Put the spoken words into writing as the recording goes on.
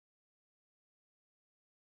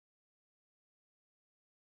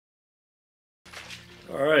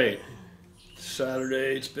All right,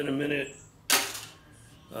 Saturday, it's been a minute.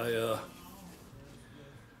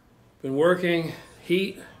 Been working,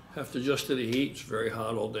 heat, have to adjust to the heat. It's very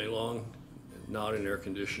hot all day long, not an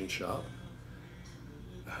air-conditioned shop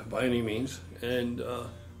by any means. And by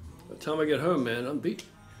the time I get home, man, I'm beat.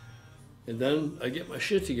 And then I get my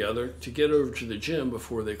shit together to get over to the gym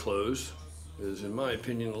before they close. Because in my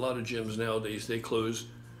opinion, a lot of gyms nowadays, they close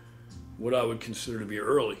what I would consider to be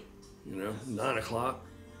early. 9 o'clock,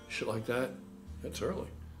 shit like that. That's early.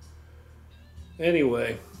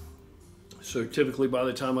 Anyway, so typically by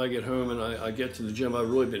the time I get home and I get to the gym, I've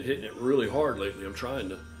really been hitting it really hard lately. I'm trying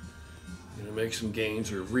to make some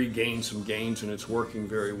gains or regain some gains, and it's working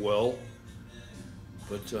very well.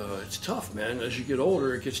 But it's tough, man. As you get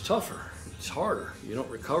older, it gets tougher. It's harder. You don't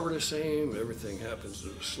recover the same. Everything happens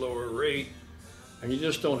at a slower rate. And you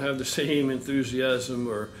just don't have the same enthusiasm,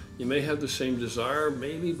 or you may have the same desire,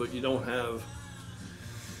 maybe, but you don't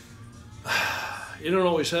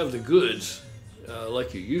always have the goods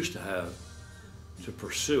like you used to have to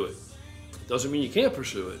pursue it. Doesn't mean you can't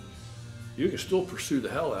pursue it. You can still pursue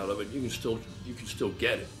the hell out of it. You can still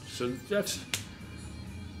get it. So that's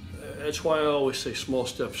why I always say small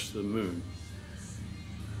steps to the moon.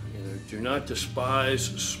 Do not despise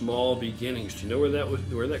small beginnings. Do you know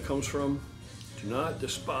where that comes from? Do not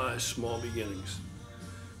despise small beginnings.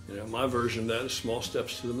 My version of that is small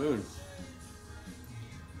steps to the moon.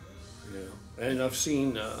 And I've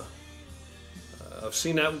seen that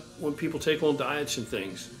when people take on diets and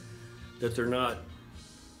things, that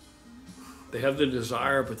they have the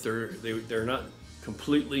desire, but they're not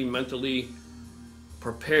completely mentally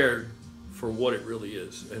prepared for what it really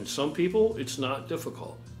is. And some people, it's not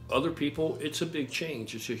difficult. Other people, it's a big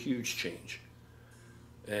change. It's a huge change.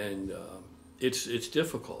 And it's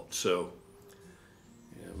difficult. So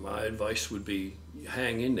my advice would be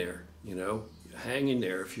hang in there, hang in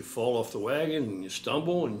there. If you fall off the wagon and you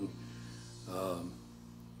stumble and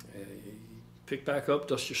pick back up,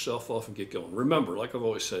 dust yourself off and get going. Remember, like I've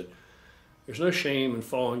always said, there's no shame in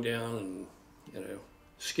falling down and,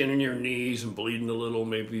 skinning your knees and bleeding a little,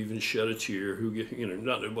 maybe even shed a tear.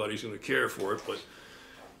 Not nobody's going to care for it, but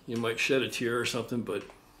you might shed a tear or something. But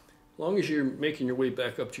as long as you're making your way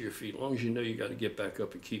back up to your feet, as long as you know you got to get back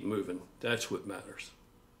up and keep moving, that's what matters.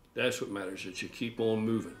 That's what matters, that you keep on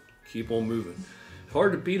moving. Keep on moving. It's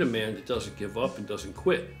hard to beat a man that doesn't give up and doesn't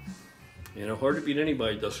quit. Hard to beat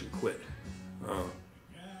anybody that doesn't quit.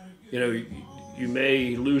 You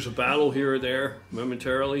may lose a battle here or there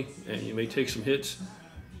momentarily, and you may take some hits,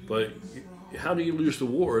 but how do you lose the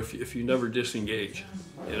war if you never disengage?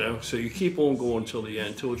 So you keep on going till the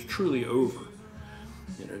end, till it's truly over.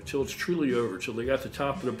 Till it's truly over, till they got the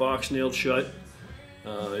top of the box nailed shut.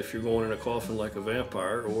 If you're going in a coffin like a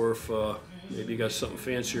vampire, or if maybe you got something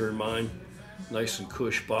fancier in mind, nice and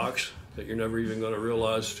cush box that you're never even going to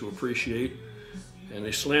realize to appreciate, and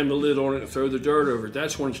they slam the lid on it and throw the dirt over it,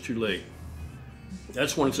 that's when it's too late.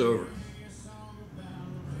 That's when it's over.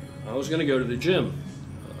 I was going to go to the gym.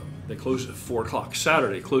 They close at 4 o'clock.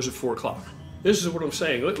 Saturday, close at 4 o'clock. This is what I'm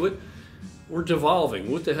saying. We're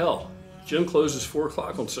devolving. What the hell? Gym closes 4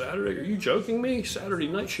 o'clock on Saturday? Are you joking me? Saturday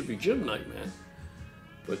night should be gym night, man.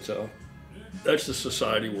 But that's the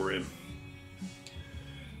society we're in.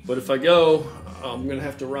 But if I go, I'm going to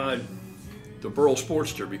have to ride the Burl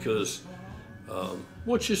Sportster because,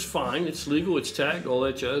 which is fine. It's legal, it's tagged, all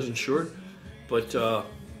that jazz, insured. But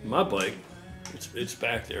my bike, it's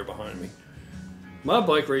back there behind me. My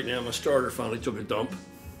bike right now, my starter finally took a dump.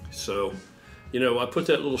 So, I put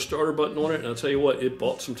that little starter button on it, and I'll tell you what, it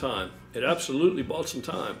bought some time. It absolutely bought some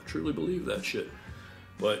time. Truly believe that shit.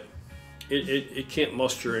 But it can't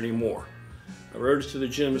muster anymore. I rode it to the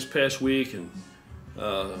gym this past week, and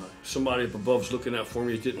somebody up above's looking out for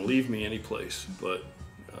me. It didn't leave me any place. But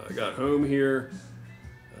I got home here.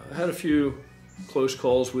 I had a few close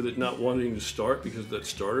calls with it not wanting to start because of that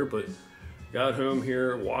starter, but got home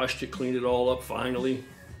here, washed it, cleaned it all up finally,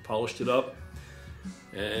 polished it up,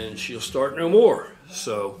 and she'll start no more.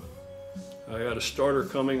 So I got a starter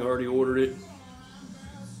coming, I already ordered it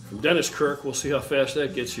from Dennis Kirk. We'll see how fast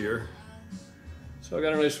that gets here. So I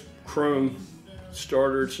got a nice chrome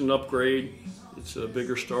starter. It's an upgrade. It's a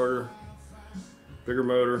bigger starter, bigger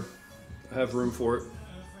motor. I have room for it.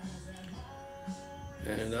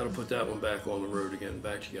 And that'll put that one back on the road again,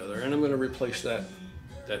 back together. And I'm going to replace that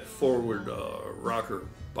forward rocker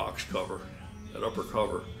box cover, that upper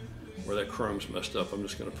cover, where that chrome's messed up. I'm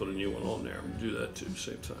just going to put a new one on there. I'm going to do that too at the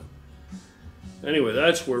same time. Anyway,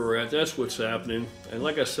 that's where we're at. That's what's happening. And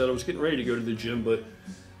like I said, I was getting ready to go to the gym, but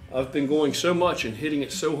I've been going so much and hitting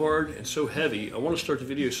it so hard and so heavy. I want to start the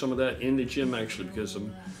video some of that in the gym actually, because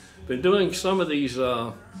I've been doing some of these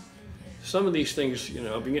things, you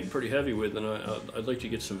know, I've been getting pretty heavy with, and I'd like to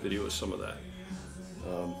get some video of some of that.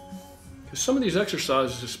 Because some of these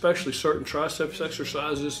exercises, especially certain triceps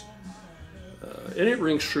exercises, and it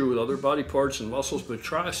rings true with other body parts and muscles, but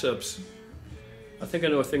triceps, I think I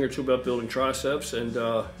know a thing or two about building triceps, and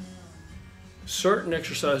certain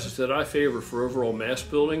exercises that I favor for overall mass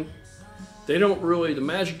building, they don't really, the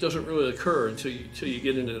magic doesn't really occur until you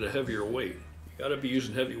get into the heavier weight. You gotta be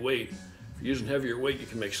using heavy weight. If you're using heavier weight, you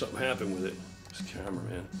can make something happen with it. This camera,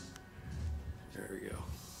 man. There we go.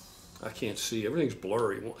 I can't see, everything's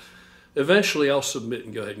blurry. Well, eventually I'll submit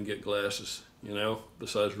and go ahead and get glasses, you know,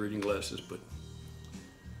 besides reading glasses, but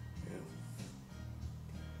yeah.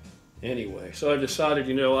 Anyway, so I decided,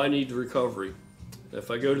 you know, I need the recovery. If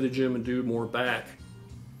I go to the gym and do more back,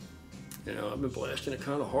 you know, I've been blasting it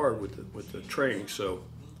kind of hard with the training, so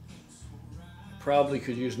probably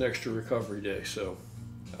could use an extra recovery day. So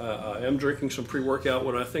I am drinking some pre-workout.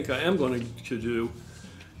 What I think I am going to do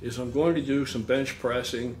is I'm going to do some bench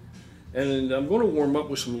pressing, and I'm going to warm up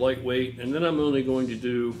with some lightweight, and then I'm only going to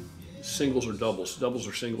do singles or doubles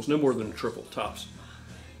or singles, no more than triple tops.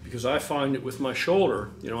 Because I find that with my shoulder,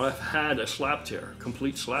 you know, I've had a slap tear,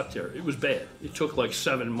 complete slap tear. It was bad. It took like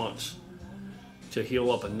 7 months to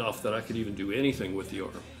heal up enough that I could even do anything with the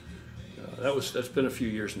arm. That's been a few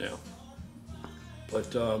years now.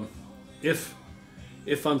 But if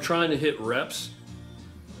I'm trying to hit reps,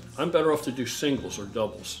 I'm better off to do singles or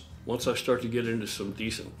doubles. Once I start to get into some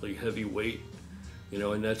decently heavy weight, you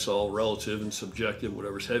know, and that's all relative and subjective.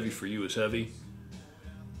 Whatever's heavy for you is heavy.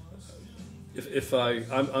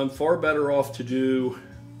 I'm far better off to do,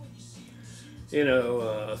 you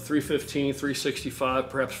know, 315, 365,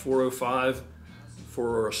 perhaps 405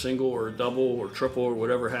 for a single or a double or triple or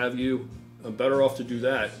whatever have you. I'm better off to do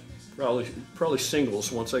that. Probably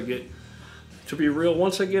singles once I get, to be real,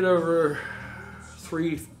 once I get over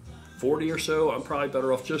 340 or so, I'm probably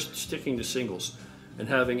better off just sticking to singles and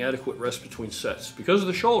having adequate rest between sets because of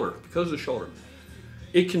the shoulder,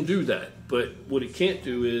 It can do that, but what it can't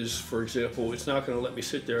do is, for example, it's not going to let me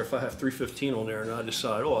sit there if I have 315 on there and I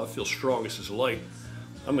decide, oh, I feel strong, this is light.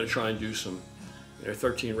 I'm going to try and do some, you know,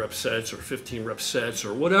 13 rep sets or 15 rep sets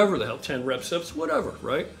or whatever the hell, 10 rep sets, whatever,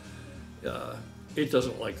 right? It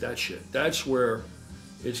doesn't like that shit. That's where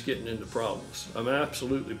it's getting into problems. I'm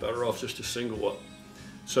absolutely better off just to single up.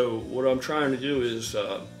 So what I'm trying to do is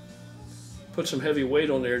put some heavy weight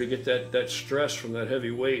on there to get that stress from that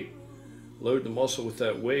heavy weight, load the muscle with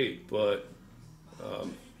that weight, but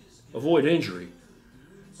avoid injury.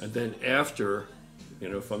 And then after, you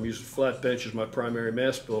know, if I'm using flat bench as my primary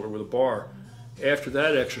mass builder with a bar, after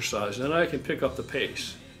that exercise, then I can pick up the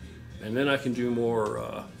pace. And then I can do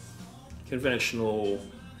more conventional,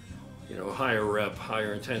 you know, higher rep,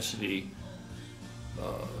 higher intensity,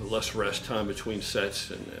 less rest time between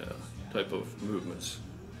sets and type of movements,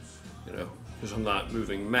 you know. Because I'm not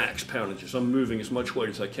moving max poundages. I'm moving as much weight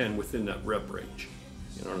as I can within that rep range.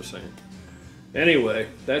 You know what I'm saying? Anyway,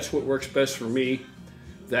 that's what works best for me.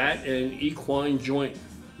 That and equine joint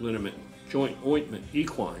liniment, joint ointment,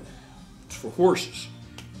 equine. It's for horses.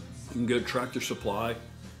 You can go to Tractor Supply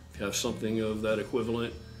if you have something of that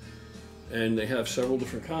equivalent. And they have several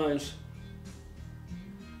different kinds.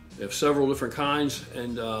 And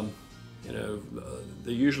you know,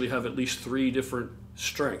 they usually have at least 3 different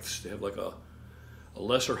strengths. They have like a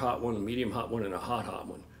lesser hot one, a medium hot one, and a hot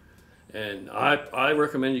one. And I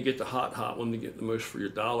recommend you get the hot one to get the most for your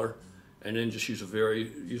dollar, and then just use it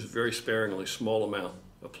very sparingly, small amount.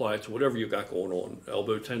 Apply it to whatever you got going on,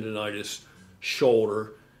 elbow tendonitis,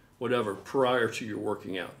 shoulder, whatever, prior to your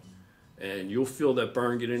working out. And you'll feel that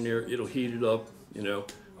burn get in there. It'll heat it up. You know,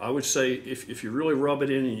 I would say if you really rub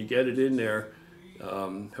it in and you get it in there,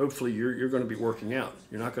 hopefully you're going to be working out.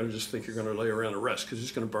 You're not going to just think you're going to lay around and rest, because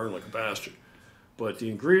it's going to burn like a bastard. But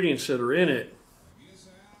the ingredients that are in it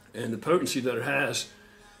and the potency that it has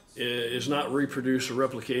is not reproduced or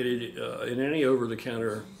replicated in any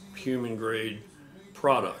over-the-counter human-grade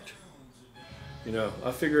product. You know,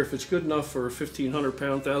 I figure if it's good enough for a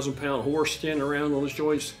 1,500-pound, 1,000-pound horse standing around on his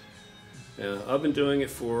joints, I've been doing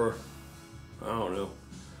it for, I don't know,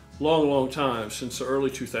 long time, since the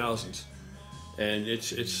early 2000s. And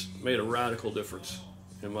it's made a radical difference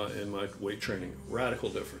in my weight training. Radical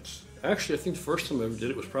difference. Actually, I think the first time I ever did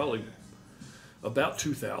it was probably about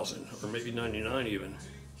 2000 or maybe 99 even.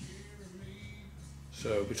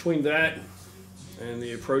 So between that and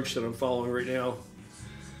the approach that I'm following right now,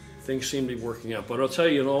 things seem to be working out. But I'll tell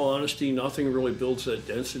you, in all honesty, nothing really builds that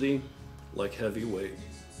density like heavy weight.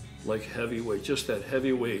 Just that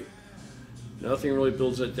heavy weight. Nothing really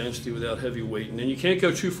builds that density without heavy weight. And then you can't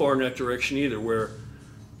go too far in that direction either, where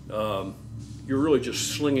you're really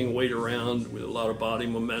just slinging weight around with a lot of body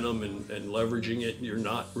momentum and leveraging it. You're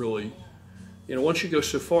not really, once you go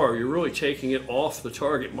so far, you're really taking it off the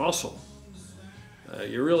target muscle.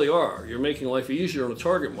 You really are. You're making life easier on the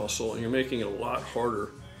target muscle, and you're making it a lot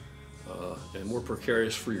harder and more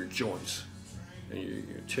precarious for your joints, and you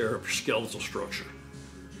tear up your skeletal structure.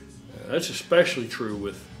 That's especially true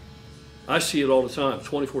with, I see it all the time,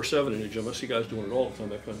 24/7 in the gym. I see guys doing it all the time,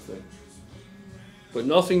 that kind of thing. But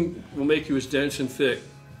nothing will make you as dense and thick,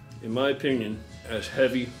 in my opinion, as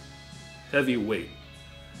heavy weight.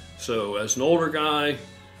 So as an older guy,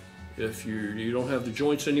 if you don't have the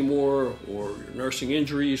joints anymore, or you're nursing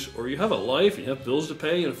injuries, or you have a life and you have bills to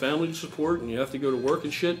pay and a family to support, and you have to go to work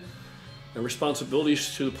and shit, and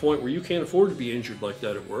responsibilities to the point where you can't afford to be injured like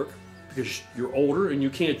that at work because you're older and you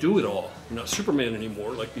can't do it all. You're not Superman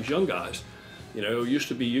anymore like these young guys. It used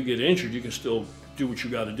to be you get injured, you can still do what you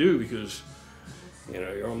got to do because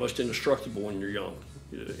you're almost indestructible when you're young.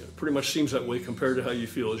 It pretty much seems that way compared to how you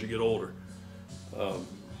feel as you get older.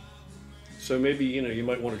 So maybe, you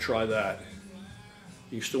might want to try that.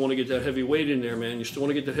 You still want to get that heavy weight in there, man. You still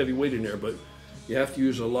want to get that heavy weight in there, but you have to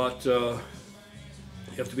use a lot, you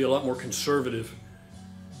have to be a lot more conservative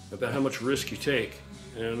about how much risk you take.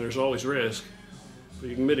 And there's always risk, but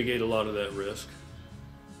you can mitigate a lot of that risk.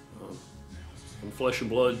 I'm flesh and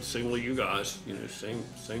blood, same like you guys,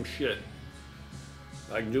 same shit.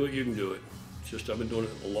 I can do it, you can do it. It's just I've been doing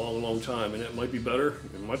it a long, long time, and it might be better,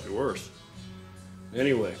 it might be worse.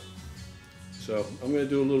 Anyway, so I'm going to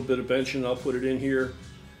do a little bit of benching. I'll put it in here.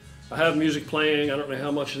 I have music playing. I don't know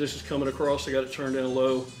how much of this is coming across. I got it turned down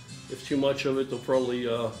low. If too much of it, they'll probably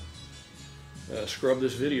scrub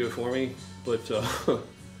this video for me. But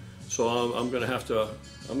so I'm going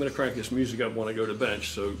to crank this music up when I go to bench.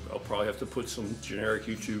 So I'll probably have to put some generic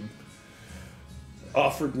YouTube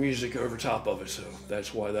offered music over top of it, so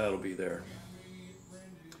that's why that'll be there.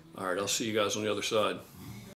 All right, I'll see you guys on the other side.